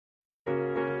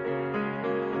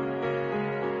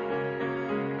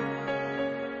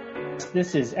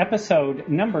This is episode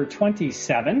number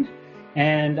 27,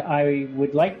 and I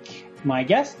would like my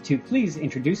guest to please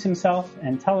introduce himself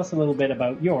and tell us a little bit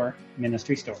about your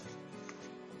ministry story.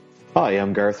 Hi,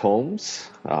 I'm Garth Holmes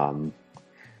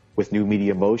with New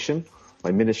Media Motion.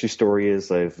 My ministry story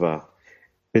is I've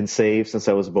been saved since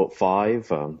I was about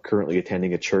 5. Currently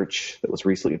attending a church that was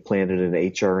recently planted in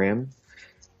HRM.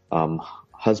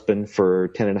 Husband for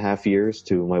 10 and a half years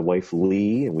to my wife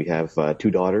Lee, and we have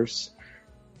 2 daughters.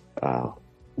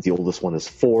 The oldest one is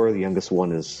 4, the youngest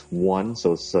one is 1,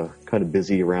 so it's kind of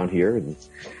busy around here. And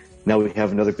now we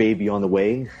have another baby on the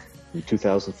way in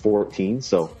 2014,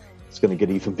 so it's going to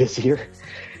get even busier.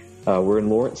 We're in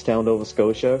Lawrencetown, Nova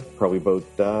Scotia, probably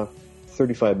about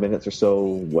 35 minutes or so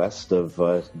west of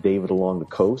David along the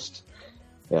coast.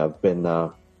 I've been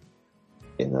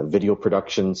in video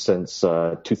production since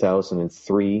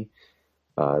 2003.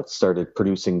 Started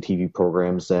producing TV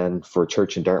programs then for a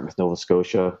church in Dartmouth, Nova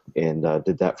Scotia, and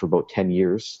did that for about 10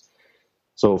 years.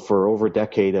 So for over a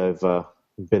decade, I've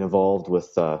been involved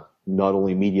with not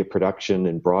only media production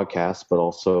and broadcast, but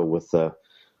also with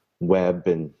web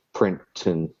and print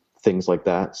and things like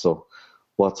that. So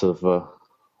lots of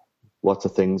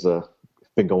things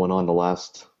been going on the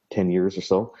last 10 years or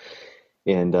so.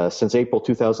 And since April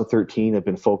 2013, I've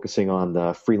been focusing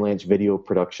on freelance video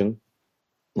production.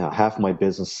 Half of my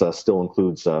business still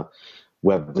includes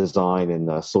web design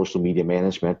and social media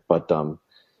management, but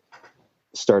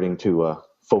starting to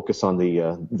focus on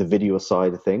the video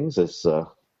side of things, as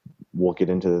we'll get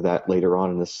into that later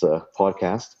on in this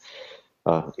podcast.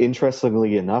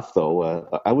 Interestingly enough, though,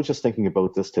 I was just thinking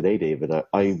about this today, David.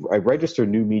 I registered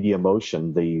New Media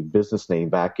Motion, the business name,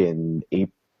 back in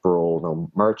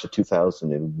March of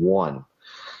 2001.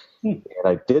 And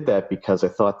I did that because I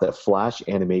thought that flash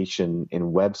animation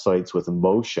and websites with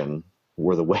emotion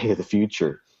were the way of the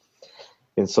future.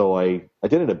 And so I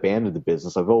didn't abandon the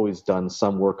business. I've always done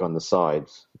some work on the side.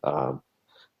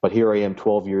 But here I am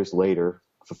 12 years later,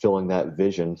 fulfilling that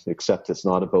vision, except it's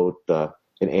not about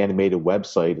an animated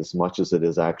website as much as it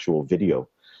is actual video.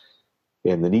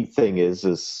 And the neat thing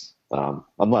is I'm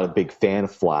not a big fan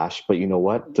of Flash, but you know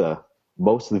what?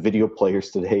 Most of the video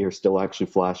players today are still actually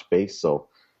Flash-based, so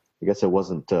I guess I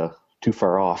wasn't too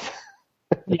far off.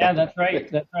 Yeah, that's right.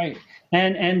 That's right.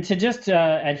 And to just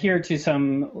adhere to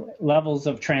some levels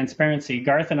of transparency,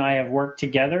 Garth and I have worked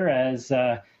together as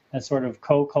sort of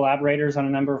co-collaborators on a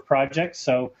number of projects.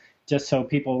 So just so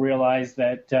people realize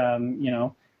that,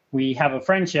 we have a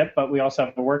friendship, but we also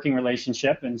have a working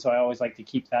relationship. And so I always like to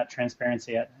keep that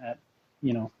transparency at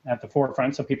the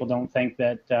forefront, so people don't think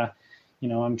that,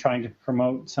 I'm trying to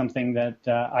promote something that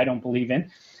I don't believe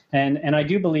in. And I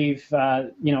do believe,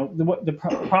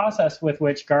 the process with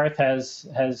which Garth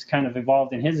has kind of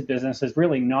evolved in his business has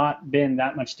really not been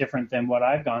that much different than what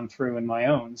I've gone through in my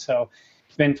own. So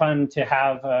it's been fun to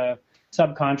have a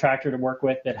subcontractor to work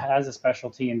with that has a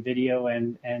specialty in video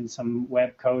and some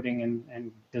web coding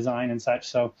and design and such.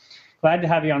 So glad to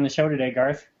have you on the show today,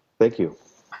 Garth. Thank you.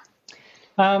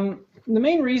 The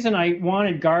main reason I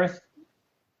wanted Garth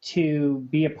to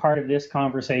be a part of this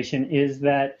conversation is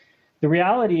that the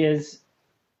reality is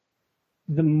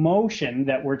the motion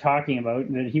that we're talking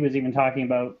about, that he was even talking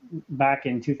about back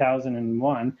in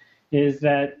 2001, is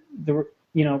that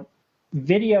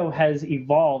video has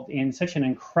evolved in such an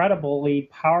incredibly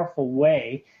powerful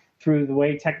way through the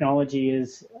way technology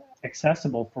is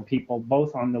accessible for people,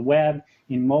 both on the web,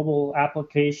 in mobile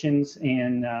applications,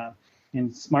 in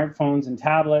smartphones and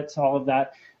tablets, all of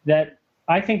that, that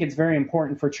I think it's very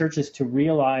important for churches to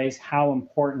realize how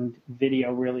important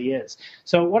video really is.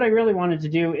 So what I really wanted to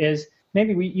do is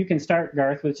maybe you can start,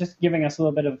 Garth, with just giving us a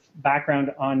little bit of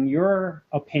background on your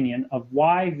opinion of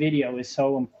why video is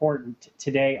so important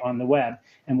today on the web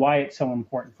and why it's so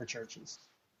important for churches.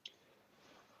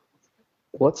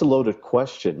 Well, that's a loaded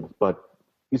question, but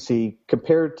you see,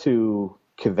 compared to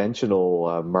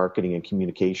conventional marketing and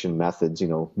communication methods,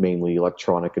 mainly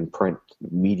electronic and print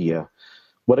media,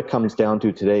 what it comes down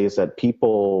to today is that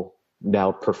people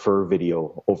now prefer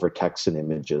video over text and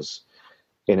images.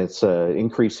 And it's an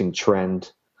increasing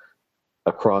trend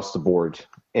across the board.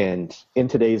 And in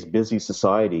today's busy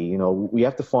society, we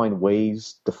have to find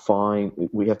ways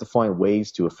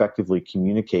to effectively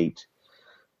communicate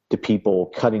to people,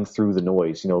 cutting through the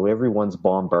noise. Everyone's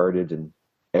bombarded in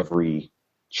every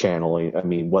channel. I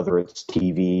mean, whether it's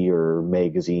TV or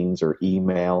magazines or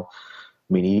email.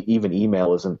 I mean, even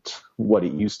email isn't what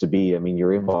it used to be. I mean,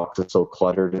 your inbox is so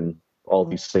cluttered and all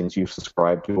these things you've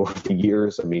subscribed to over the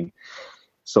years. I mean,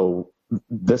 so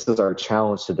this is our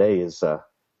challenge today, is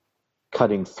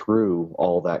cutting through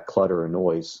all that clutter and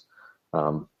noise.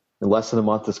 In less than a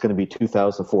month, it's going to be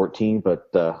 2014,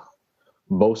 but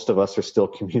most of us are still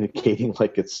communicating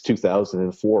like it's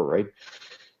 2004, right?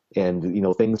 And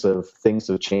things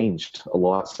have changed a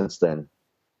lot since then.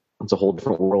 It's a whole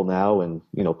different world now, and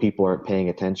people aren't paying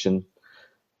attention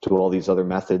to all these other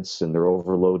methods, and they're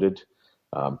overloaded.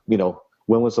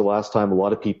 When was the last time a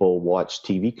lot of people watched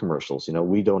TV commercials?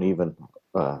 We don't even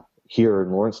here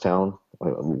in Lawrencetown.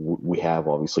 We have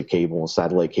obviously cable and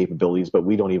satellite capabilities, but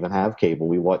we don't even have cable.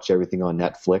 We watch everything on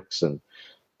Netflix, and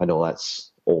I know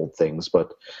that's old things,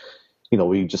 but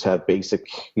we just have basic,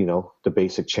 the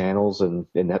basic channels and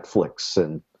Netflix,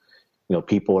 and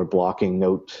people are blocking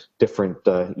out different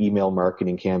email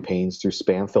marketing campaigns through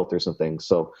spam filters and things.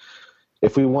 So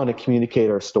if we want to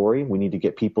communicate our story, we need to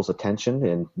get people's attention,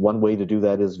 and one way to do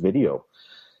that is video.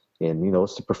 And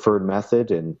it's the preferred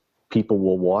method, and people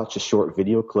will watch a short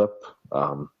video clip.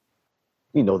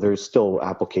 There's still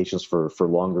applications for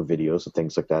longer videos and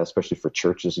things like that, especially for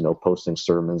churches, posting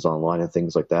sermons online and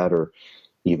things like that, or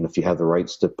even if you have the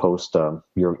rights to post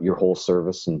your whole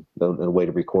service and a way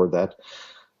to record that.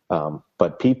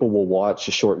 But people will watch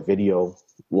a short video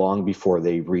long before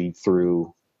they read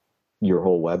through your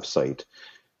whole website.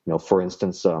 For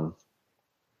instance,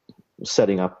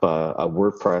 setting up a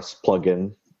WordPress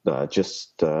plugin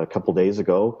just a couple days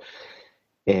ago,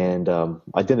 and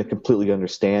I didn't completely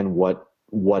understand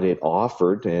what it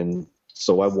offered, and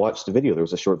so I watched the video. There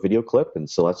was a short video clip, and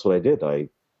so that's what I did.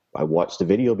 I watched the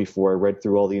video before I read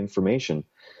through all the information.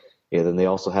 And then they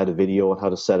also had a video on how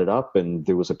to set it up, and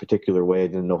there was a particular way I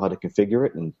didn't know how to configure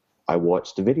it, and I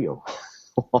watched the video.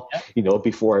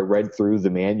 Before I read through the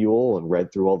manual and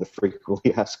read through all the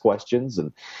frequently asked questions.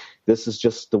 And this is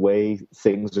just the way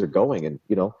things are going. And,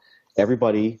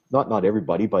 everybody, not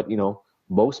everybody, but,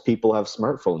 most people have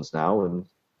smartphones now, and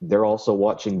they're also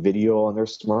watching video on their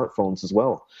smartphones as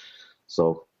well.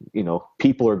 So,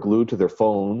 people are glued to their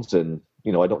phones, and,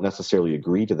 I don't necessarily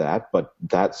agree to that, but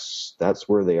that's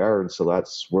where they are. And so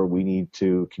that's where we need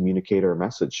to communicate our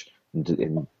message and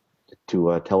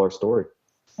to tell our story.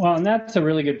 Well, and that's a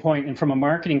really good point. And from a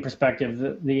marketing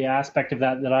perspective, the aspect of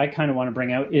that I kind of want to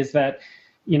bring out is that,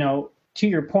 to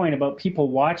your point about people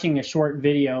watching a short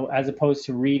video as opposed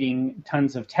to reading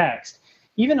tons of text,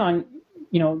 even on,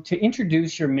 to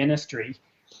introduce your ministry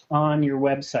on your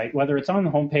website, whether it's on the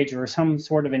homepage or some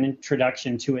sort of an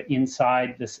introduction to it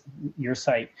inside your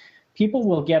site, people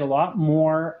will get a lot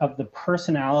more of the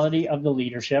personality of the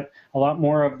leadership, a lot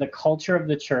more of the culture of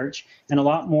the church, and a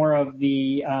lot more of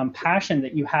the passion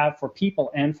that you have for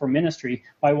people and for ministry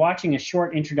by watching a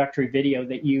short introductory video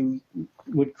that you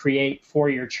would create for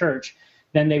your church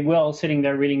than they will sitting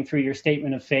there reading through your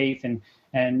statement of faith. And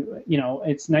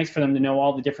it's nice for them to know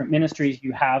all the different ministries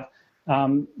you have,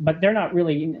 but they're not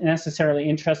really necessarily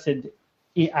interested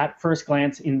at first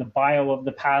glance in the bio of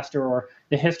the pastor or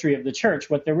the history of the church.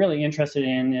 What they're really interested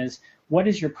in is, what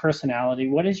is your personality?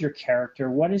 What is your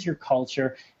character? What is your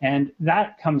culture? And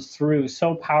that comes through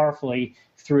so powerfully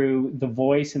through the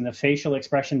voice and the facial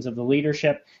expressions of the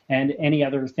leadership and any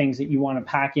other things that you want to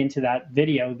pack into that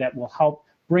video that will help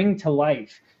bring to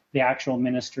life the actual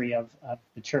ministry of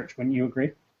the church. Wouldn't you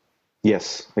agree?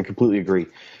 Yes, I completely agree.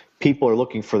 People are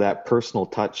looking for that personal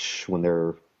touch when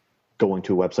they're going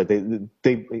to a website.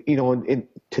 They in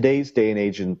today's day and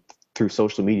age and through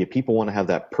social media, people want to have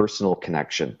that personal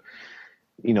connection.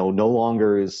 No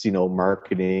longer is,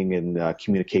 marketing and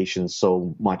communication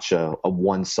so much a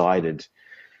one-sided.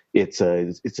 It's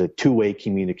a two-way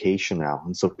communication now.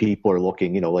 And so people are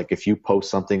looking, like if you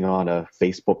post something on a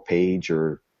Facebook page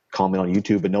or comment on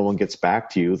YouTube and no one gets back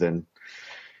to you, then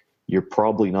you're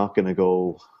probably not going to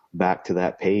go back to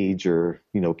that page or,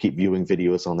 keep viewing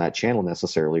videos on that channel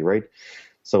necessarily, right?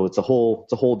 So it's a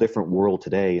whole different world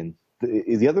today. And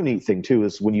the other neat thing too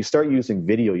is when you start using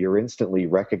video, you're instantly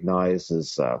recognized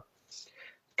as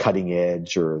cutting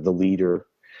edge or the leader,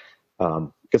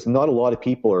 because not a lot of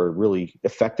people are really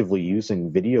effectively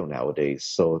using video nowadays.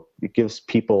 So it gives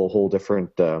people a whole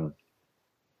different, I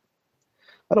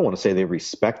don't want to say they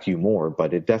respect you more,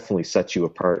 but it definitely sets you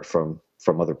apart from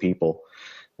other people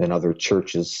and other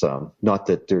churches. Not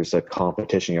that there's a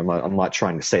competition. I'm not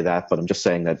trying to say that, but I'm just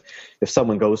saying that if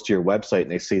someone goes to your website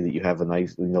and they see that you have a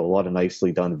lot of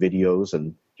nicely done videos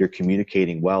and you're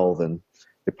communicating well, then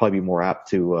they'd probably be more apt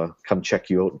to come check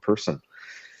you out in person.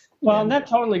 Well, and that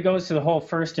totally goes to the whole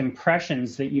first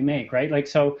impressions that you make, right? Like,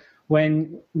 so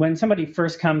when somebody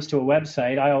first comes to a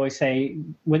website, I always say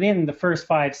within the first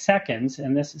 5 seconds,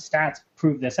 and this stats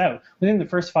prove this out, within the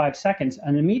first 5 seconds,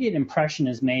 an immediate impression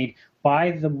is made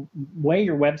by the way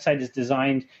your website is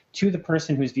designed to the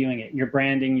person who's viewing it, your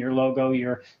branding, your logo,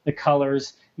 the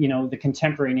colors, the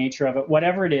contemporary nature of it,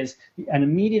 whatever it is, an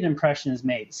immediate impression is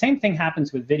made. Same thing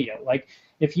happens with video. Like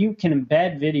if you can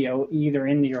embed video either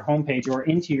into your homepage or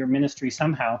into your ministry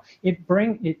somehow,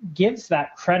 it gives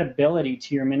that credibility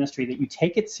to your ministry that you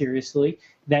take it seriously,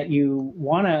 that you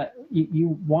want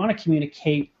to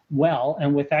communicate well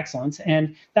and with excellence,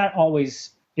 and that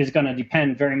always is going to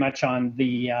depend very much on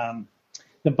the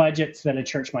budgets that a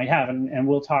church might have, and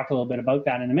we'll talk a little bit about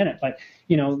that in a minute. But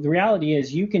the reality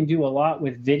is you can do a lot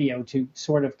with video to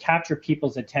sort of capture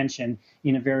people's attention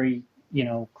in a very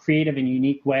creative and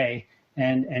unique way,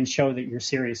 and show that you're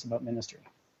serious about ministry.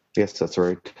 Yes, that's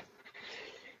right.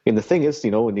 And the thing is,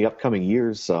 in the upcoming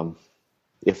years,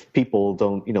 if people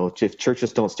don't, if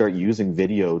churches don't start using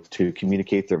video to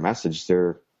communicate their message,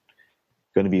 they're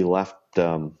going to be left.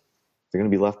 They're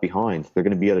going to be left behind. They're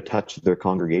going to be out of touch with their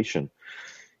congregation.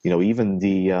 Even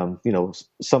the,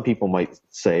 some people might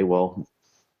say, well,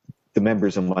 the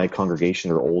members of my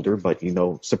congregation are older, but,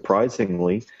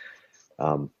 surprisingly,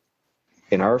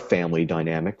 in our family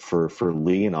dynamic for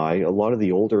Lee and I, a lot of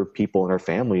the older people in our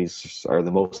families are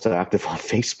the most active on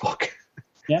Facebook.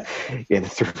 Yeah.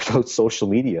 And throughout social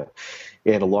media.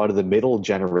 And a lot of the middle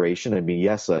generation,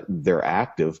 yes, they're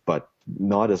active, but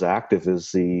not as active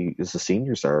as the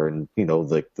seniors are. And,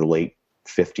 the late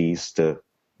 50s to,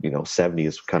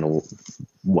 70s kind of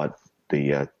what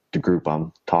the group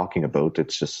I'm talking about.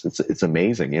 It's just, it's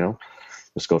amazing,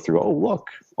 just go through, oh, look,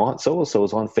 Aunt so-and-so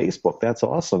is on Facebook. That's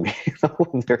awesome.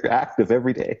 They're active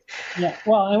every day. Yeah.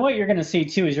 Well, and what you're going to see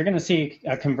too is you're going to see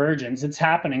a convergence. It's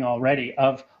happening already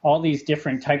of all these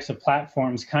different types of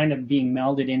platforms kind of being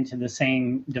melded into the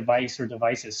same device or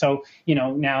devices. So,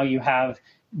 now you have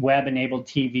web-enabled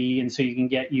TV, and so you can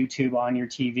get YouTube on your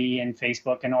TV and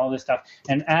Facebook and all this stuff.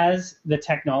 And as the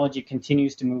technology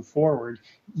continues to move forward,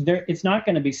 it's not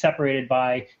going to be separated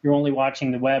by you're only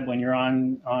watching the web when you're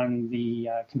on the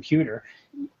computer.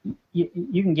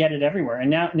 You can get it everywhere. And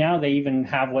now they even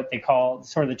have what they call,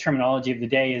 sort of the terminology of the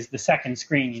day is the second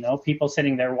screen. People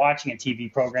sitting there watching a TV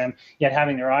program, yet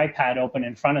having their iPad open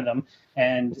in front of them.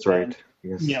 And that's right.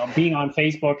 Yes. Being on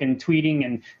Facebook and tweeting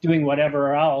and doing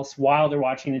whatever else while they're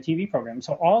watching the TV program.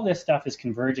 So all this stuff is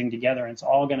converging together, and it's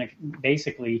all going to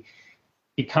basically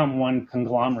become one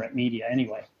conglomerate media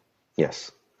anyway. Yes.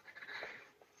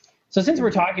 So since we're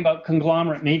talking about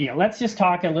conglomerate media, let's just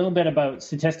talk a little bit about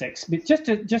statistics, but just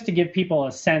to give people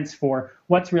a sense for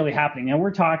what's really happening. Now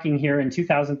we're talking here in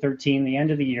 2013, the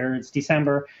end of the year. It's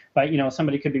December, but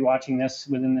somebody could be watching this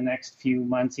within the next few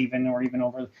months, or even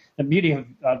over. The beauty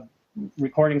of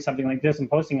recording something like this and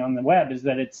posting on the web is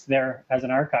that it's there as an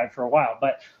archive for a while.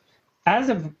 But as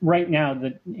of right now,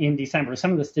 in December,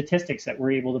 some of the statistics that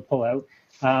we're able to pull out.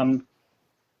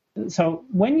 So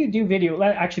when you do video,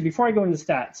 actually, before I go into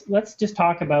stats, let's just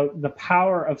talk about the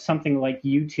power of something like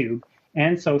YouTube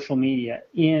and social media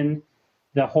in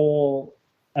the whole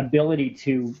ability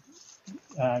to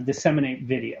disseminate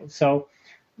video. So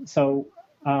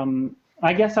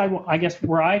I guess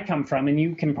where I come from, and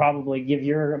you can probably give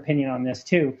your opinion on this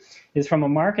too, is from a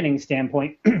marketing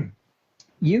standpoint.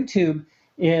 YouTube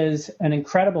is an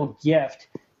incredible gift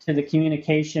to the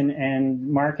communication and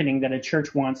marketing that a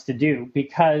church wants to do,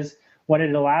 because what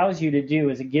it allows you to do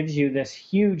is it gives you this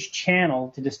huge channel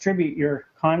to distribute your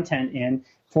content in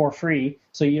for free.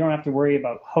 So you don't have to worry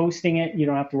about hosting it. You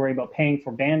don't have to worry about paying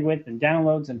for bandwidth and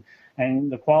downloads,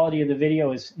 and the quality of the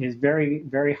video is very,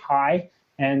 very high.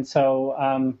 And so,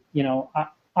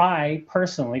 I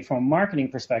personally, from a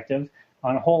marketing perspective,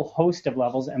 on a whole host of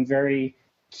levels, am very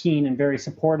keen and very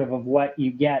supportive of what you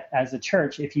get as a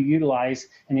church if you utilize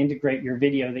and integrate your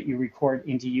video that you record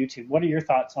into YouTube. What are your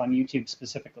thoughts on YouTube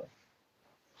specifically?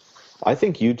 I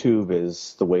think YouTube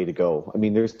is the way to go.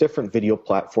 There's different video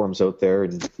platforms out there.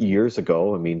 And years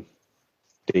ago,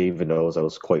 David knows I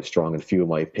was quite strong in a few of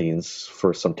my opinions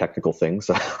for some technical things.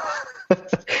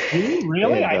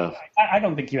 Really? And, I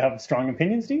don't think you have strong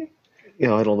opinions, do you?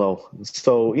 I don't know.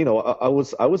 So, I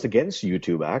was against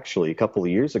YouTube actually a couple of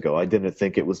years ago. I didn't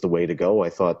think it was the way to go. I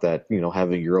thought that,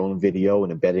 having your own video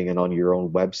and embedding it on your own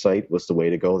website was the way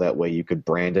to go. That way you could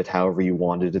brand it however you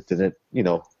wanted it. That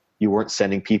you weren't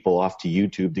sending people off to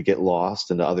YouTube to get lost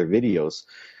into other videos.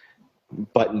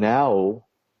 But now,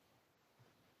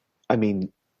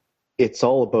 it's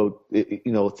all about,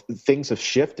 things have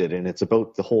shifted, and it's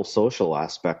about the whole social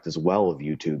aspect as well of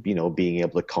YouTube, being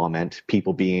able to comment,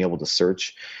 people being able to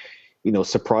search.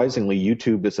 Surprisingly,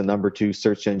 YouTube is the number 2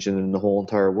 search engine in the whole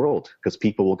entire world, because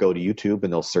people will go to YouTube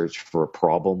and they'll search for a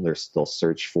problem. They'll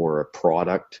search for a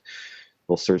product.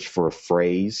 They'll search for a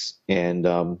phrase. And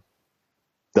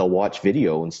they'll watch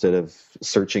video instead of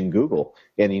searching Google.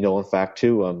 And, in fact,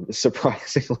 too,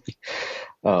 surprisingly,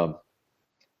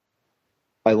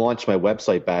 I launched my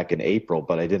website back in April,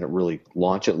 but I didn't really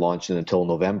launch it until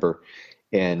November,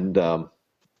 and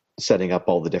setting up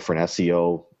all the different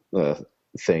SEO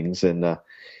things. And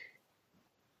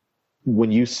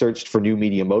when you searched for New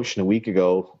Media Motion a week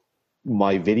ago,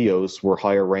 my videos were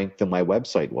higher ranked than my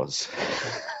website was.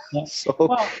 Yeah. So,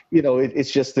 well,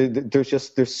 it's just,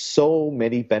 there's so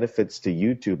many benefits to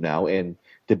YouTube now, and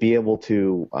to be able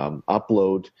to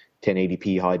upload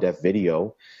 1080p high def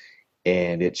video,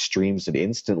 and it streams it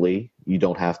instantly. You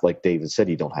don't have, like David said,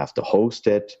 you don't have to host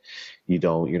it.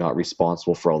 You're not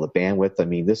responsible for all the bandwidth. I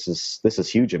mean, this is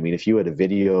huge. I mean, if you had a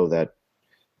video that,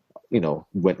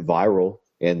 went viral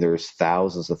and there's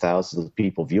thousands and thousands of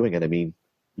people viewing it, I mean,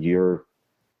 your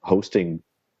hosting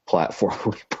platform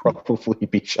would probably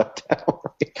be shut down.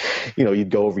 Right? You'd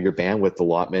go over your bandwidth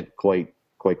allotment quite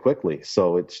quickly.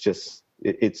 So it's just,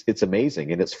 it's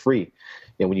amazing, and it's free.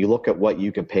 And when you look at what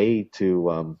you can pay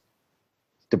to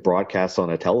broadcast on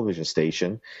a television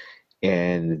station,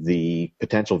 and the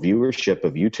potential viewership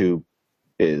of YouTube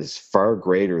is far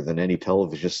greater than any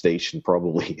television station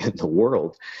probably in the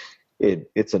world,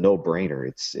 it's a no-brainer.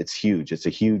 It's huge. It's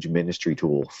a huge ministry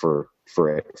tool for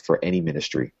any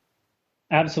ministry.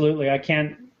 Absolutely. I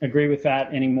can't agree with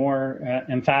that any more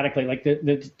emphatically. Like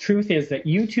the truth is that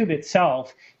YouTube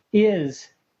itself is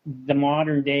the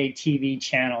modern day TV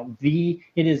channel. It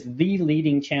is the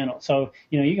leading channel. So,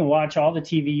 you can watch all the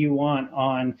TV you want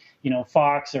on,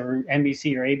 Fox or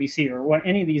NBC or ABC or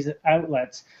any of these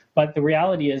outlets. But the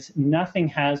reality is nothing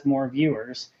has more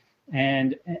viewers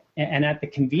and at the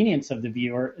convenience of the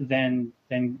viewer than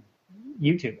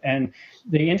YouTube. And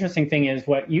the interesting thing is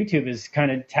what YouTube is kind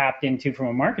of tapped into from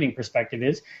a marketing perspective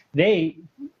is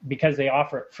because they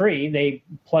offer it free, they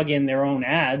plug in their own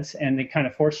ads and they kind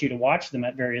of force you to watch them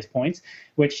at various points,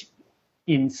 which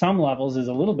in some levels is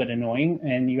a little bit annoying,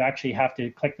 and you actually have to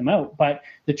click them out. But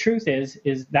the truth is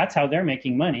that's how they're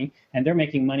making money, and they're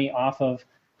making money off of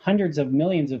hundreds of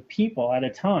millions of people at a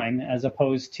time, as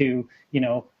opposed to,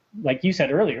 like you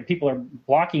said earlier, people are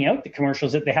blocking out the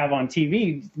commercials that they have on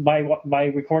TV by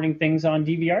recording things on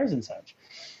DVRs and such.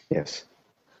 Yes.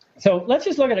 So let's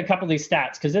just look at a couple of these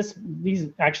stats, because these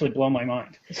actually blow my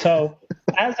mind. So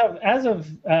as of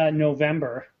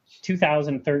November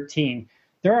 2013,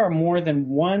 there are more than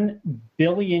 1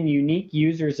 billion unique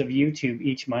users of YouTube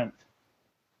each month.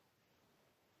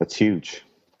 That's huge.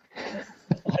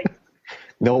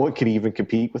 No one can even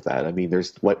compete with that. I mean,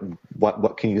 there's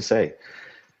what can you say?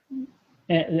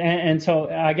 And so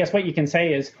I guess what you can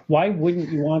say is, why wouldn't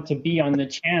you want to be on the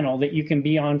channel that you can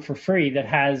be on for free that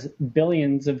has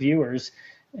billions of viewers,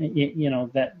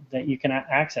 that you can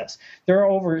access? There are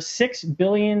over 6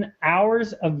 billion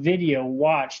hours of video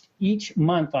watched each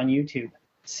month on YouTube.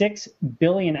 6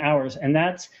 billion hours, and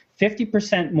that's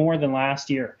 50% more than last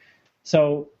year.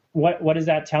 So what is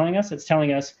that telling us? It's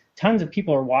telling us tons of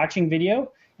people are watching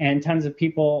video, and tons of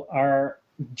people are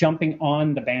jumping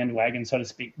on the bandwagon, so to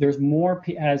speak. There's more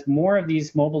as more of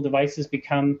these mobile devices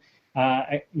become,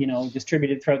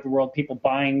 distributed throughout the world. People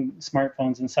buying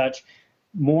smartphones and such.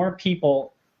 More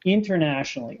people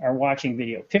internationally are watching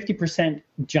video. 50%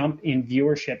 jump in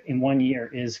viewership in 1 year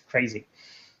is crazy.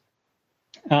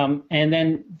 And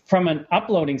then from an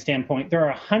uploading standpoint, there are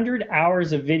 100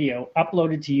 hours of video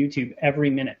uploaded to YouTube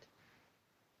every minute.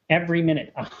 Every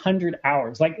minute, 100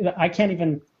 hours. Like I can't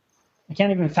even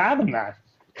fathom that.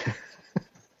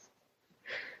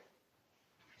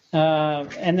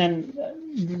 And then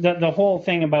the whole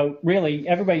thing about, really,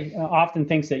 everybody often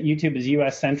thinks that YouTube is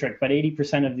U.S. centric, but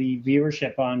 80% of the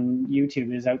viewership on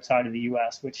YouTube is outside of the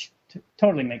U.S., which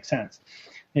totally makes sense.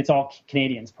 It's all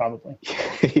Canadians, probably.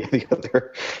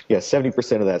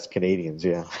 70% of that's Canadians,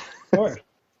 yeah. Sure.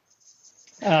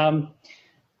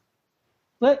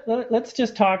 Let's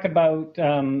just talk about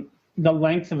the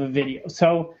length of a video.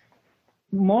 So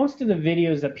most of the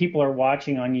videos that people are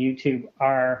watching on YouTube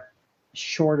are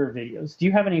shorter videos. Do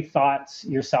you have any thoughts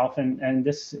yourself? And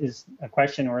this is a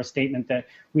question or a statement that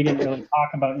we didn't really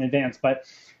talk about in advance, but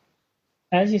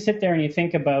as you sit there and you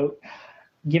think about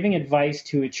giving advice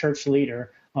to a church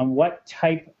leader on what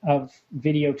type of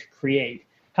video to create,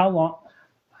 how long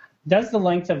does the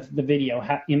length of the video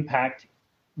impact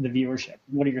the viewership?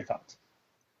 What are your thoughts?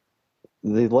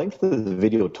 The length of the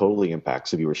video totally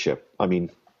impacts the viewership. I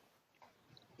mean,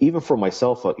 even for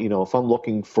myself, if I'm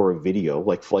looking for a video,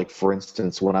 like for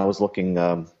instance, when I was looking,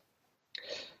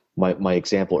 my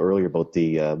example earlier about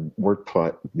the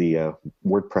WordPress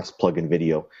plugin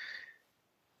video,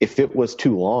 if it was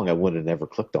too long, I would have never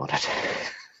clicked on it.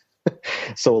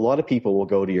 So a lot of people will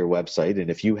go to your website,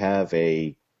 and if you have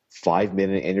a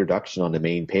 5-minute introduction on the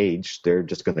main page, they're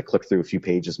just going to click through a few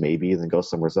pages maybe and then go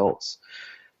somewhere else.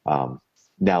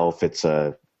 Now, if it's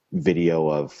a video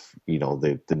of,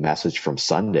 the message from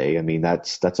Sunday, I mean,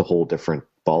 that's a whole different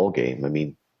ball game. I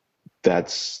mean,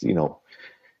 that's,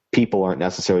 people aren't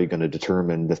necessarily going to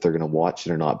determine if they're going to watch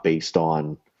it or not based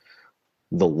on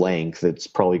the length. It's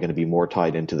probably going to be more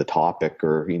tied into the topic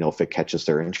or, if it catches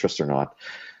their interest or not.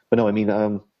 But no, I mean,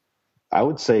 I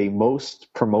would say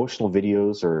most promotional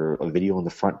videos or a video on the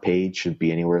front page should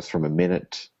be anywhere from 1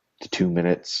 minute to 2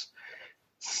 minutes,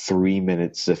 3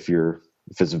 minutes if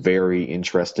it's very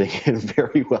interesting and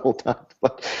very well done.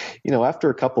 But, after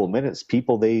a couple of minutes,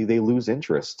 people, they lose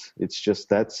interest. It's just,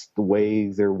 that's the way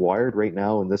they're wired right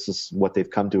now. And this is what they've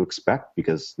come to expect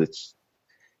because it's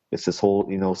this whole,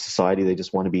 society, they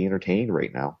just want to be entertained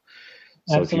right now.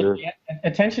 So absolutely.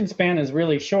 Attention span is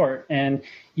really short, and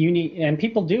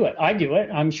people do it. I do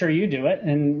it. I'm sure you do it.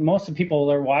 And most of the people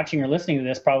that are watching or listening to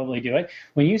this probably do it.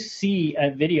 When you see a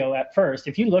video at first,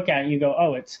 if you look at it, you go,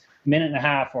 oh, it's 1.5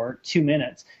 minutes or 2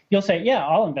 minutes. You'll say, yeah,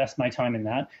 I'll invest my time in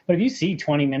that. But if you see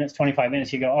 20 minutes, 25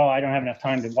 minutes, you go, oh, I don't have enough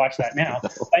time to watch that now.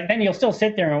 But then you'll still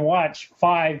sit there and watch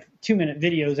 5 2-minute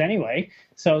videos anyway.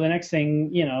 So the next thing,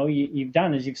 you've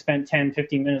done is you've spent 10,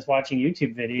 15 minutes watching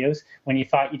YouTube videos when you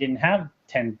thought you didn't have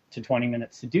 10 to 20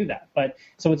 minutes to do that. But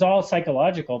so it's all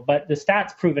psychological, but the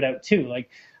stats prove it out too. Like,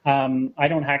 I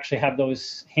don't actually have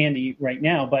those handy right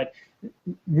now, but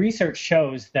research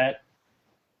shows that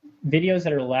videos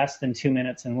that are less than 2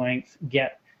 minutes in length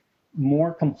get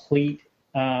more complete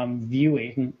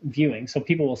viewing. So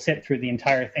people will sit through the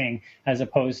entire thing as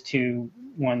opposed to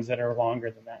ones that are longer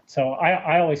than that. So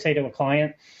I always say to a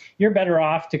client, you're better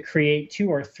off to create 2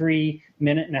 or 3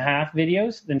 1.5-minute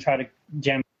videos than try to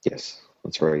jam. Yes,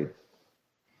 that's right.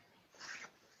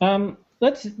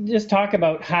 Let's just talk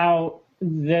about how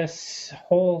this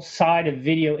whole side of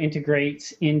video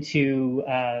integrates into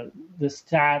the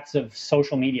stats of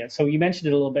social media. So you mentioned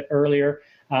it a little bit earlier.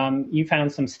 You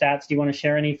found some stats. Do you want to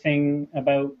share anything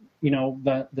about,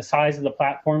 the size of the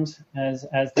platforms as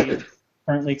they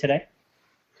currently today?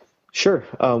 Sure.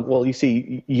 Well, you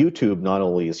see, YouTube not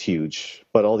only is huge,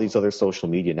 but all these other social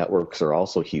media networks are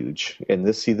also huge. And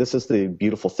this is the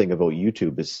beautiful thing about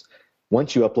YouTube is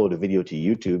once you upload a video to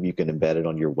YouTube, you can embed it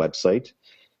on your website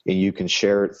and you can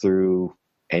share it through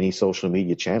any social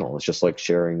media channel. It's just like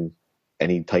sharing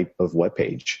any type of web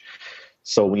page.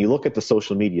 So when you look at the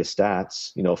social media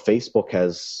stats, Facebook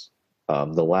has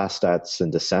the last stats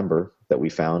in December that we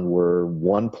found were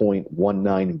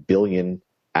 1.19 billion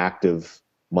active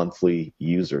monthly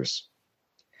users.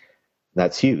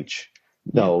 That's huge.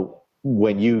 Yeah. Now,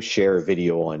 when you share a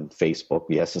video on Facebook,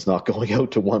 yes, it's not going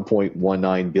out to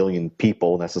 1.19 billion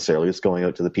people necessarily. It's going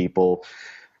out to the people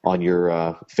on your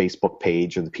Facebook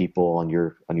page or the people on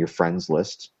your friends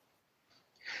list.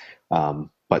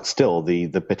 But still, the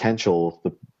potential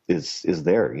is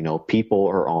there. People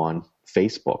are on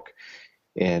Facebook.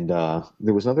 And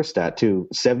there was another stat too.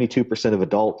 72% of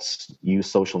adults use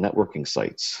social networking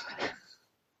sites.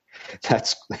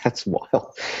 That's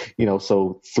wild.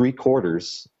 So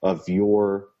 3/4 of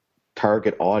your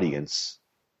target audience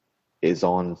is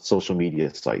on social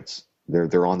media sites.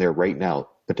 They're on there right now,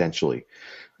 potentially.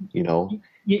 And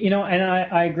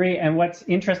I agree. And what's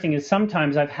interesting is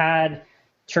sometimes I've had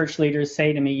church leaders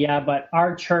say to me, yeah, but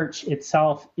our church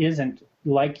itself isn't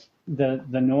like the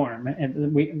norm,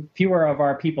 and fewer of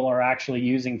our people are actually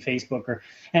using Facebook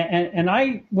and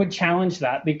I would challenge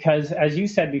that because, as you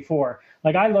said before,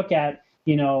 like I look at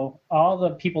all the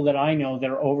people that I know that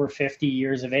are over 50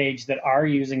 years of age that are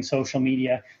using social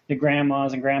media, the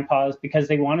grandmas and grandpas, because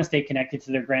they want to stay connected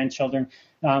to their grandchildren,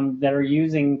 that are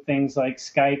using things like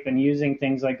Skype and using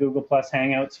things like Google Plus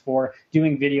Hangouts for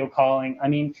doing video calling. I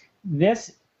mean,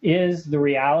 this is the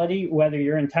reality, whether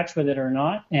you're in touch with it or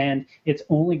not, and it's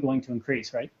only going to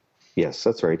increase, right? Yes,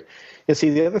 that's right. And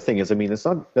see, the other thing is, it's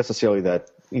not necessarily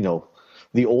that,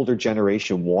 the older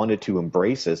generation wanted to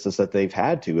embrace this, is that they've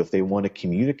had to if they want to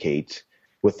communicate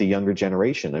with the younger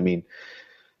generation.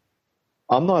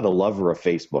 I'm not a lover of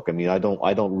Facebook. I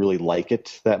don't really like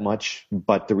it that much,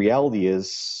 but the reality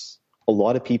is a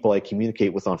lot of people I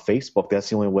communicate with on Facebook, that's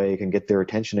the only way I can get their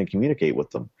attention and communicate with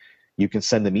them. You can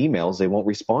send them emails, they won't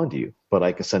respond to you, but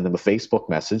I can send them a Facebook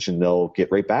message and they'll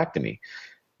get right back to me.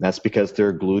 That's because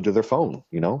they're glued to their phone,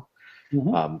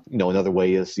 Mm-hmm. Another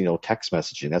way is, text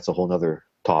messaging. That's a whole nother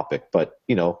topic, but,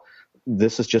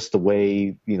 this is just the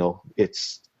way,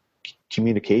 it's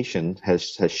communication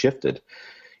has shifted.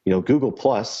 Google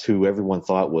Plus, who everyone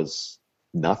thought was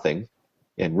nothing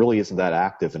and really isn't that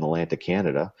active in Atlantic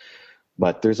Canada,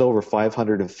 but there's over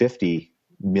 550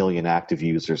 million active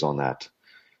users on that.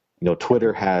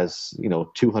 Twitter has,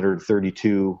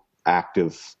 232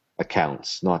 active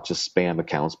accounts, not just spam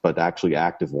accounts, but actually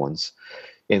active ones.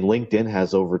 And LinkedIn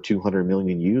has over 200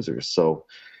 million users. So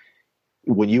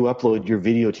when you upload your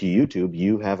video to YouTube,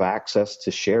 you have access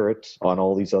to share it on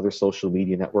all these other social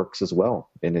media networks as well.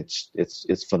 And it's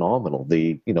phenomenal.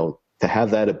 To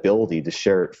have that ability to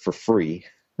share it for free,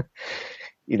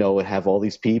 and have all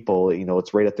these people,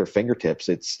 it's right at their fingertips.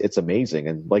 It's amazing.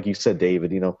 And like you said,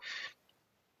 David,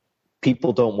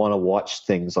 people don't want to watch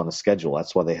things on a schedule.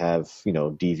 That's why they have,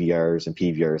 DVRs and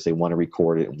PVRs. They want to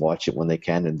record it and watch it when they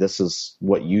can. And this is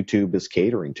what YouTube is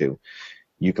catering to.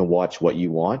 You can watch what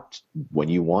you want when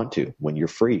you want to, when you're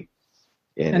free.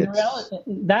 And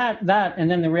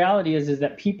then the reality is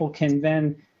that people can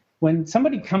then, when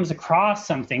somebody comes across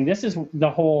something, this is the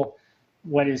whole,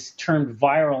 what is termed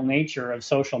viral nature of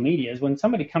social media, is when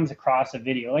somebody comes across a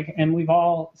video, and we've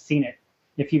all seen it.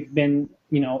 If you've been,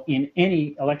 in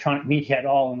any electronic media at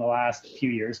all in the last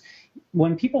few years,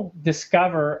 when people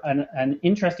discover an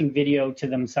interesting video to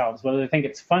themselves, whether they think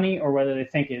it's funny or whether they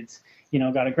think it's,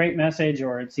 got a great message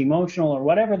or it's emotional or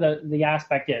whatever the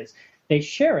aspect is, they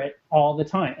share it all the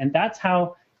time. And that's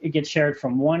how it gets shared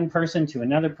from one person to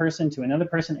another person to another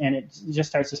person, and it just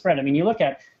starts to spread. I mean, you look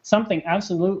at something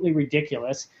absolutely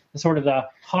ridiculous, the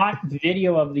hot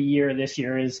video of the year this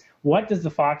year is, What Does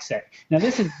the Fox Say? Now,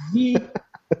 this is the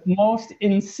most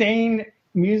insane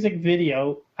music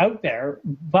video out there,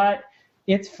 but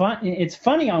it's fun. It's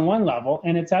funny on one level,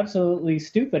 and it's absolutely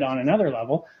stupid on another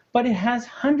level, but it has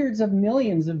hundreds of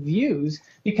millions of views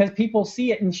because people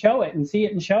see it and show it and see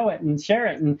it and show it and share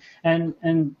it. And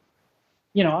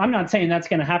I'm not saying that's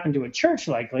going to happen to a church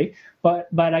likely, but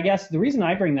I guess the reason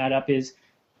I bring that up is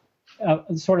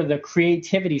sort of the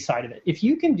creativity side of it. If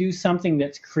you can do something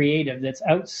that's creative, that's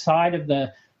outside of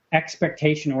the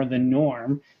expectation or the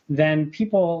norm, then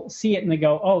people see it and they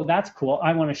go, oh, that's cool.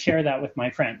 I want to share that with my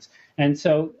friends. And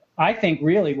so I think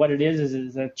really what it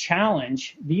is a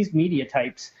challenge. These media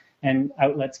types and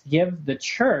outlets give the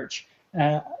church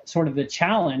sort of the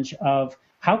challenge of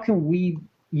how can we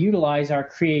utilize our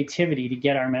creativity to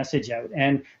get our message out.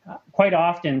 And quite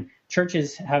often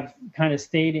churches have kind of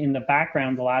stayed in the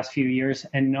background the last few years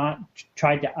and not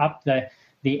tried to up the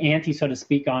ante, so to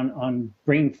speak, on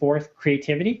bringing forth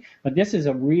creativity. But this is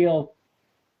a real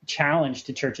challenge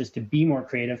to churches to be more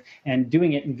creative, and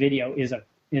doing it in video is a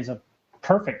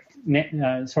perfect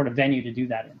sort of venue to do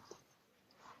that in.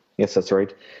 Yes, that's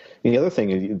right. And the other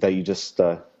thing that you just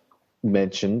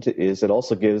mentioned is it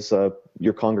also gives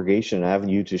your congregation an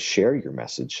avenue to share your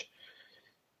message.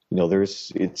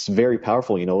 It's very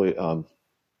powerful.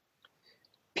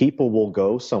 People will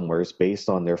go somewhere based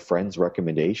on their friends'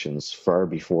 recommendations far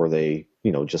before they,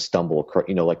 just stumble across,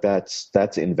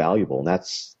 that's invaluable. And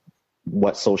that's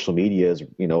what social media is,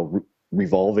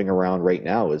 revolving around right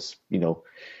now is,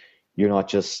 you're not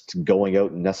just going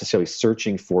out and necessarily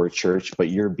searching for a church, but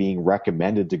you're being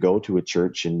recommended to go to a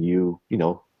church, and you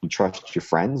trust your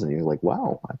friends, and you're like,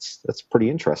 wow, that's pretty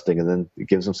interesting. And then it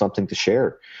gives them something to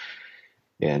share.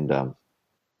 And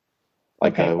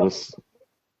what I was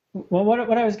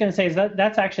going to say is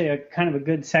that's actually a kind of a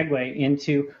good segue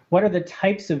into what are the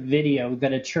types of video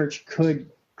that a church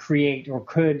could create, or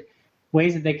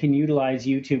ways that they can utilize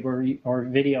YouTube or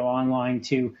video online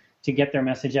to get their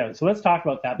message out. So let's talk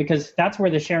about that, because that's where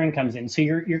the sharing comes in. So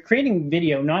you're creating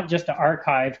video not just to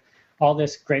archive all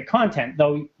this great content,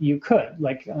 though you could,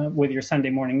 with your Sunday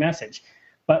morning message.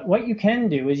 But what you can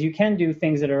do is you can do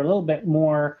things that are a little bit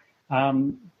more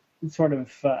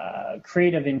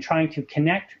creative in trying to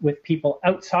connect with people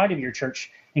outside of your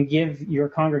church and give your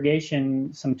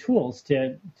congregation some tools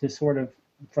to sort of,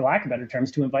 for lack of better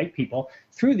terms, to invite people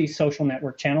through these social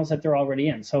network channels that they're already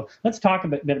in. So let's talk a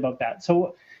bit about that.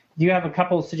 So do you have a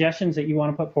couple of suggestions that you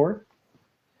want to put forward?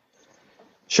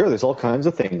 Sure. There's all kinds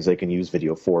of things they can use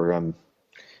video for.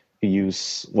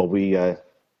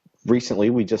 Recently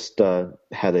we just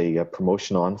had a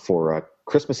promotion on for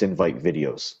Christmas invite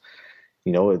videos.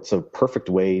 It's a perfect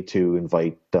way to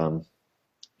invite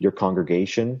your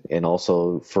congregation, and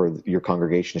also for your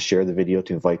congregation to share the video,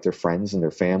 to invite their friends and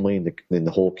their family and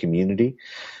the whole community.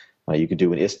 You could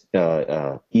do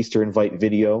an Easter invite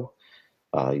video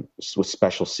with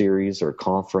special series or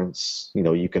conference.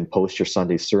 You can post your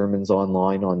Sunday sermons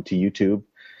online onto YouTube.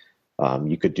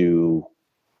 You could do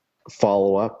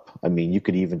follow-up. You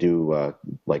could even do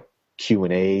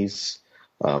Q&As.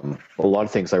 A lot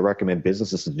of things I recommend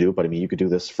businesses to do, but you could do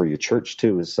this for your church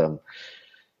too, is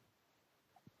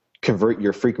convert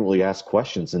your frequently asked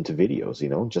questions into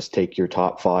videos. Just take your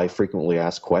top 5 frequently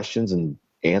asked questions and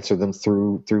answer them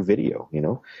through video,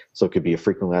 So it could be a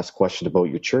frequently asked question about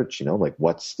your church, like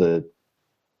what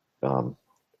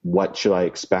should I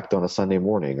expect on a Sunday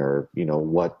morning, or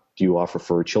what do you offer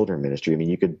for children ministry? I mean,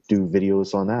 you could do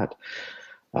videos on that.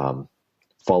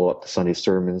 Follow up the Sunday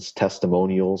sermons,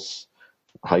 testimonials,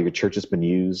 how your church has been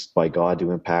used by God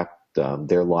to impact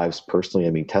their lives personally.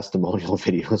 I mean, testimonial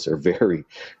videos are very,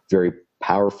 very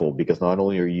powerful, because not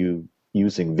only are you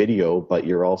using video, but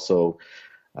you're also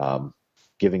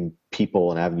giving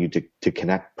people an avenue to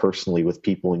connect personally with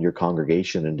people in your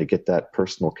congregation and to get that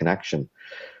personal connection.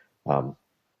 And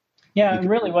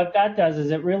really what that does is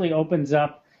it really opens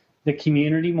up the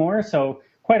community more. So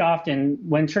quite often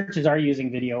when churches are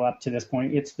using video up to this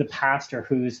point, it's the pastor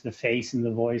who's the face and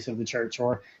the voice of the church,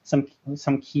 or some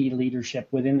key leadership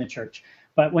within the church.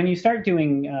 But when you start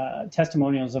doing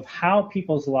testimonials of how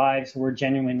people's lives were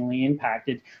genuinely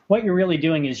impacted, what you're really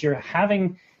doing is you're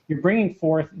bringing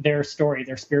forth their story,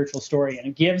 their spiritual story, and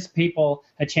it gives people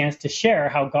a chance to share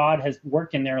how God has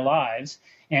worked in their lives,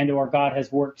 or God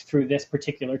has worked through this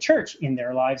particular church in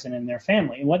their lives and in their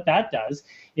family. And what that does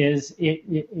is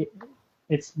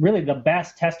it's really the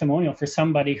best testimonial for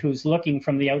somebody who's looking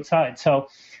from the outside. So,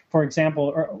 for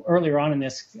example, earlier on in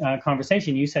this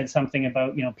conversation, you said something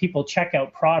about, people check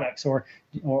out products or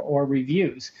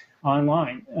reviews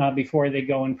online before they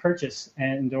go and purchase,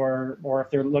 or if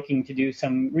they're looking to do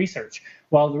some research.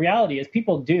 Well, the reality is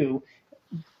people do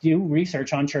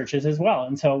research on churches as well.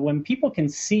 And so when people can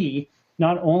see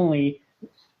not only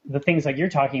the things like you're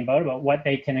talking about what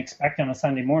they can expect on a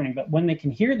Sunday morning, but when they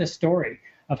can hear the story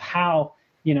of how,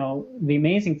 the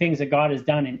amazing things that God has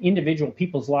done in individual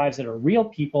people's lives that are real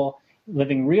people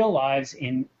living real lives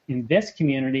in this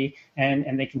community,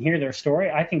 and they can hear their story,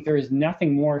 I think there is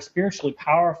nothing more spiritually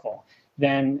powerful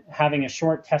than having a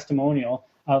short testimonial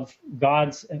of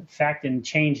God's effect and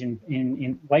change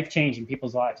in life change in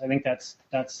people's lives. I think that's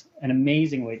an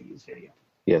amazing way to use video.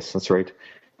 Yes, that's right.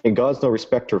 And God's no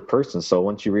respecter of persons. So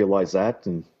once you realize that,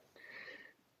 and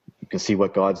you can see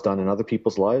what God's done in other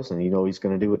people's lives, and He's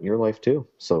going to do it in your life too.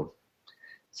 So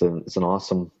it's an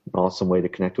awesome way to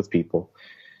connect with people.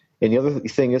 And the other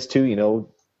thing is too,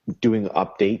 doing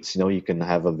updates. You can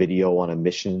have a video on a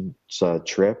mission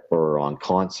trip, or on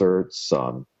concerts,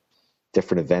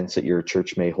 different events that your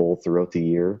church may hold throughout the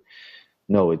year.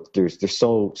 There's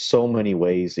so many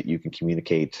ways that you can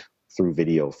communicate through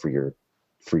video for your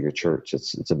church.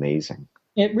 It's amazing.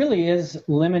 It really is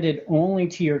limited only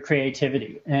to your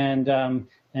creativity. And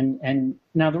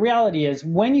now the reality is,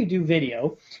 when you do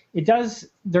video,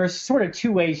 there's sort of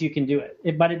two ways you can do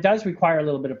it, but it does require a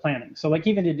little bit of planning. So like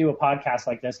even to do a podcast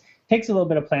like this, it takes a little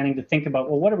bit of planning to think about,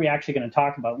 well, what are we actually going to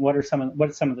talk about? What's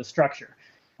some of the structure?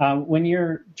 When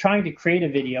you're trying to create a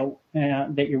video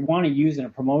that you want to use in a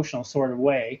promotional sort of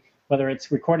way, whether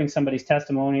it's recording somebody's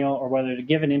testimonial or whether to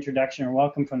give an introduction or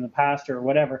welcome from the pastor or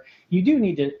whatever, you do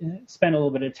need to spend a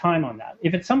little bit of time on that.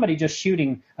 If it's somebody just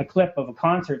shooting a clip of a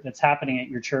concert that's happening at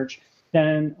your church,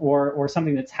 then or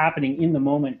something that's happening in the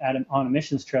moment on a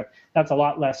missions trip, that's a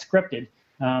lot less scripted,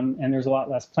 and there's a lot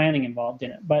less planning involved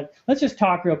in it. But let's just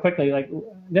talk real quickly. Like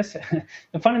this,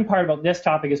 the fun part about this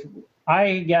topic is,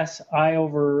 I guess I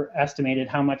overestimated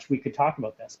how much we could talk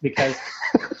about this, because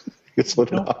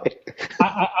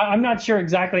I'm not sure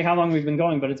exactly how long we've been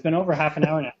going, but it's been over half an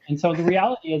hour now. And so the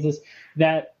reality is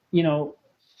that,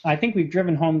 I think we've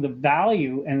driven home the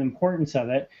value and importance of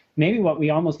it. Maybe what we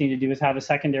almost need to do is have a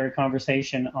secondary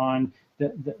conversation on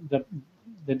the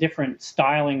different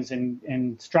stylings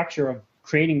and structure of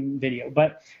creating video.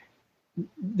 But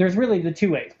there's really the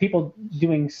two ways: people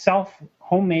doing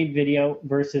homemade video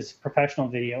versus professional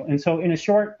video. And so in a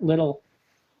short little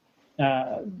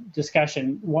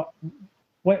discussion,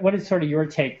 what is sort of your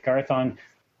take, Garth, on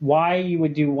why you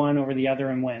would do one over the other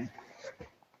and when?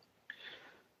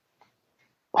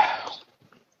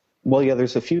 Well, yeah,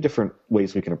 there's a few different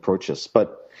ways we can approach this,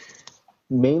 but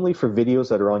mainly for videos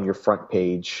that are on your front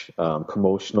page,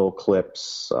 promotional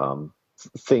clips,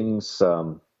 things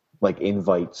like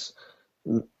invites,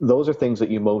 those are things that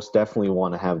you most definitely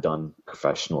want to have done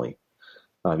professionally.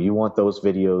 You want those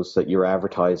videos that you're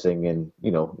advertising and,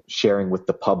 sharing with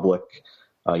the public.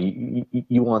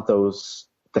 You want those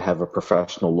to have a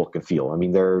professional look and feel. I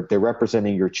mean, they're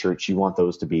representing your church. You want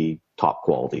those to be top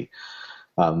quality.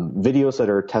 Videos that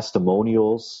are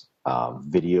testimonials,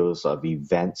 videos of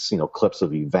events, clips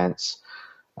of events,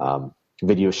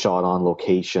 videos shot on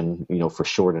location, for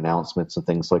short announcements and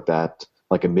things like that,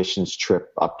 like a missions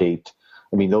trip update.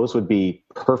 I mean, those would be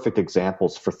perfect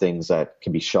examples for things that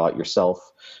can be shot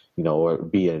yourself, or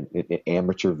be an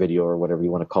amateur video or whatever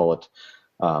you want to call it.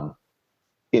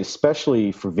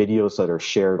 Especially for videos that are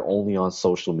shared only on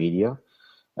social media.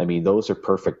 I mean, those are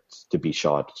perfect to be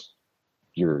shot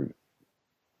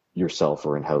yourself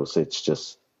or in-house. It's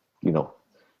just,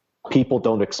 people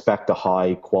don't expect a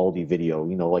high quality video.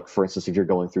 Like for instance, if you're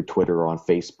going through Twitter or on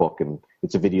Facebook and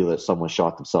it's a video that someone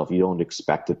shot themselves, you don't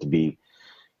expect it to be,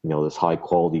 this high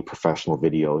quality professional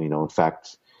video. In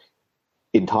fact,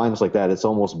 in times like that, it's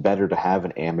almost better to have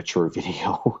an amateur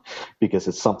video because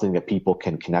it's something that people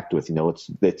can connect with.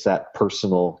 It's that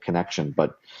personal connection.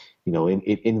 But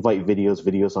invite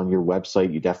videos on your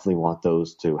website, you definitely want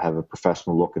those to have a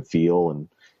professional look and feel and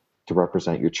to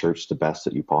represent your church the best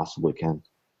that you possibly can.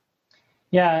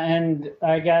 Yeah, and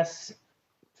I guess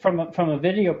from a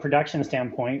video production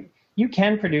standpoint, you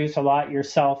can produce a lot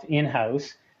yourself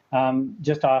in-house,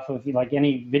 just off of like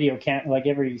any video like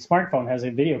every smartphone has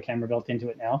a video camera built into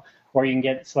it now, or you can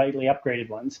get slightly upgraded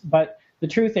ones. But the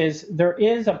truth is, there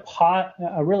is a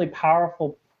really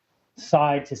powerful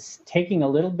side to taking a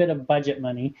little bit of budget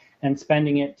money and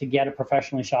spending it to get a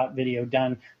professionally shot video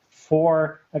done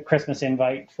for a Christmas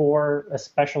invite, for a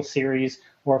special series,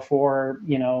 or for,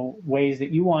 ways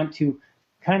that you want to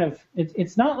kind of,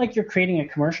 it's not like you're creating a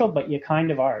commercial, but you kind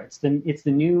of are. It's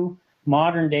the new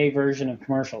modern day version of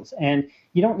commercials. And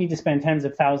you don't need to spend tens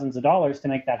of thousands of dollars to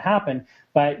make that happen,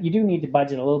 but you do need to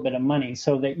budget a little bit of money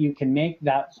so that you can make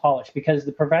that polish, because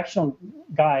the professional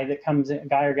guy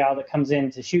or gal that comes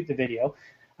in to shoot the video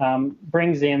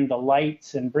brings in the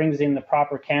lights and brings in the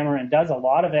proper camera and does a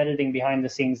lot of editing behind the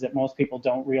scenes that most people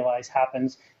don't realize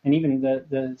happens. And even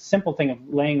the simple thing of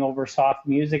laying over soft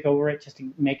music over it just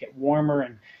to make it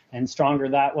warmer and stronger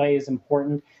that way is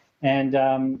important. And,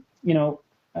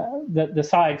 the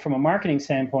side from a marketing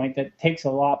standpoint that takes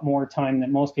a lot more time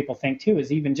than most people think too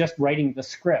is even just writing the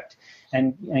script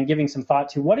and giving some thought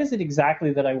to what is it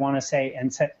exactly that I want to say,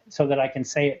 and so that I can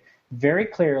say it very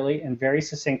clearly and very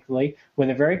succinctly with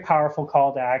a very powerful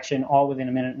call to action, all within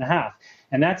a minute and a half.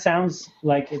 And that sounds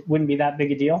like it wouldn't be that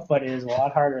big a deal, but it is a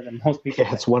lot harder than most people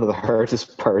think. It's one of the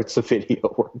hardest parts of video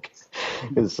work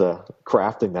is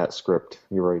crafting that script.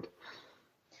 You're right.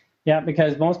 Yeah,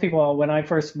 because most people, when I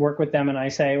first work with them and I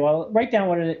say, well, write down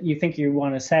what you think you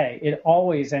want to say, it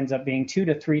always ends up being 2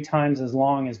 to 3 times as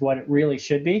long as what it really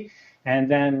should be.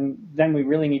 And then we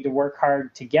really need to work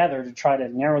hard together to try to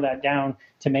narrow that down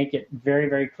to make it very,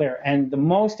 very clear. And the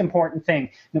most important thing,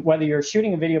 whether you're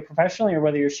shooting a video professionally or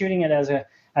whether you're shooting it as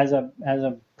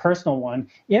a personal one,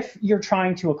 if you're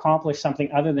trying to accomplish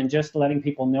something other than just letting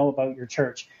people know about your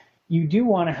church, you do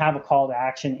want to have a call to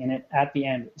action in it at the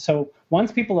end. So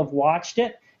once people have watched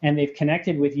it and they've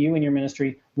connected with you and your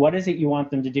ministry, what is it you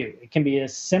want them to do? It can be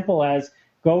as simple as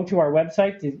go to our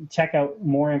website to check out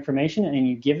more information, and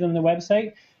you give them the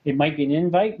website. It might be an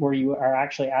invite where you are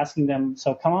actually asking them,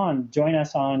 so come on, join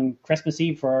us on Christmas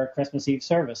Eve for our Christmas Eve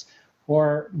service,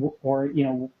 or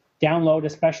download a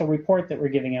special report that we're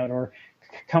giving out, or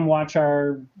come watch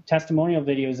our testimonial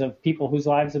videos of people whose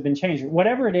lives have been changed.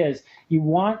 Whatever it is, you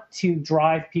want to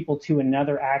drive people to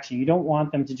another action. You don't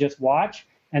want them to just watch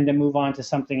and then move on to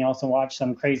something else and watch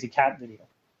some crazy cat video.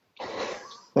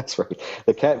 That's right.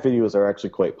 The cat videos are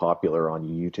actually quite popular on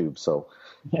YouTube. So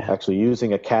actually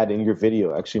using a cat in your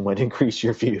video actually might increase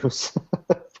your views.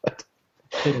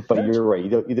 but you're right.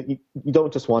 You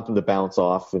don't just want them to bounce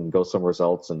off and go somewhere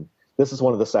else. And this is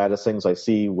one of the saddest things I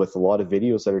see with a lot of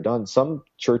videos that are done. Some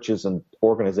churches and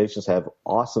organizations have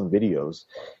awesome videos,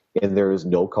 and there is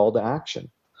no call to action.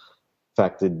 In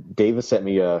fact, David sent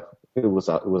me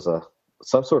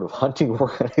some sort of hunting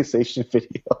organization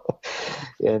video,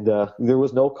 and there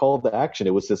was no call to action.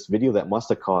 It was this video that must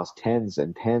have cost tens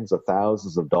and tens of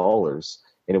thousands of dollars,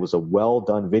 and it was a well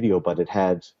done video, but it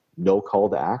had no call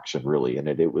to action really in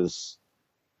it. It was,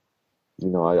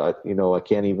 I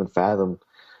can't even fathom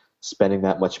spending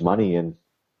that much money and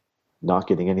not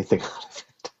getting anything out of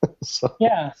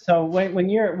it. So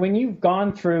when you've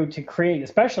gone through to create,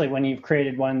 especially when you've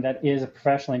created one that is a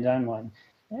professionally done one,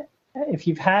 if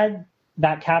you've had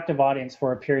that captive audience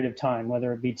for a period of time,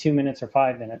 whether it be 2 minutes or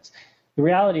 5 minutes, the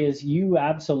reality is you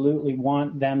absolutely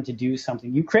want them to do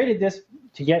something. You created this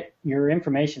to get your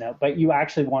information out, but you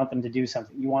actually want them to do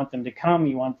something. You want them to come,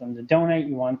 you want them to donate,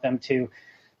 you want them to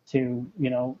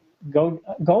go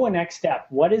a next step.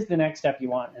 What is the next step you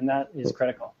want? And that is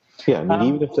critical. Yeah, I mean,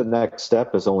 even if the next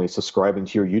step is only subscribing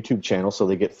to your YouTube channel so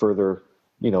they get further,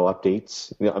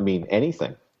 updates,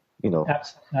 anything,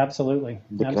 Absolutely.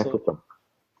 To connect with them.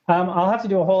 I'll have to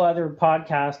do a whole other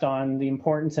podcast on the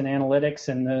importance in analytics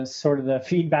and the sort of the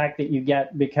feedback that you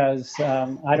get, because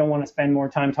I don't want to spend more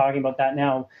time talking about that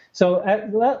now. So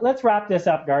let's wrap this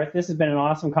up, Garth. This has been an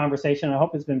awesome conversation. I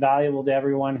hope it's been valuable to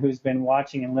everyone who's been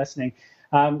watching and listening.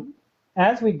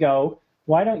 As we go,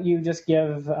 why don't you just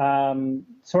give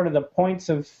sort of the points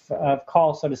of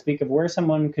call, so to speak, of where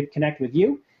someone could connect with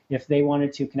you if they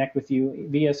wanted to connect with you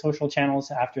via social channels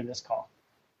after this call?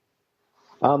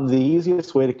 The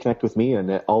easiest way to connect with me, and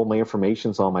all my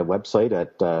information is on my website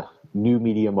at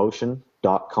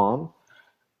newmediamotion.com.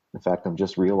 In fact, I'm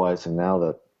just realizing now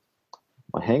that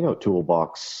my Hangout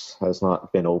toolbox has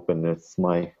not been open. It's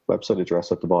my website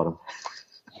address at the bottom.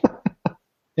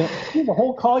 The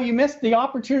whole call, you missed the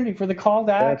opportunity for the call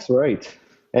to act. That's right.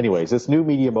 Anyways, it's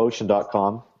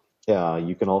newmediamotion.com.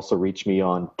 You can also reach me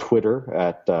on Twitter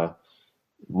at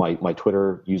my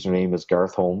Twitter username is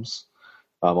Garth Holmes.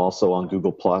 I'm also on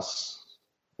Google Plus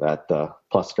at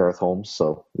plus Garth Holmes.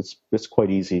 So it's quite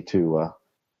easy to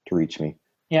reach me.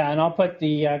 Yeah, and I'll put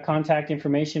the contact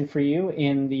information for you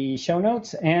in the show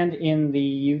notes and in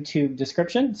the YouTube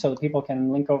description so that people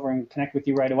can link over and connect with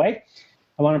you right away.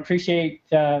 I want to appreciate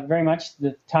very much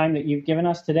the time that you've given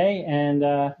us today, and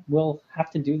we'll have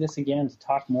to do this again to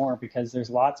talk more because there's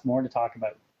lots more to talk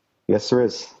about. Yes, there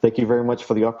is. Thank you very much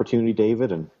for the opportunity,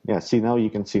 David. And yeah, see, now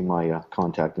you can see my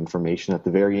contact information at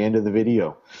the very end of the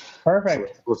video.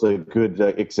 Perfect. So it was a good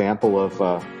example of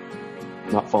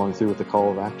not following through with the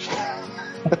call of action.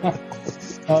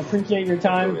 Appreciate your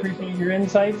time, appreciate your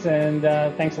insights, and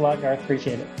thanks a lot, Garth.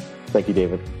 Appreciate it. Thank you,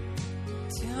 David.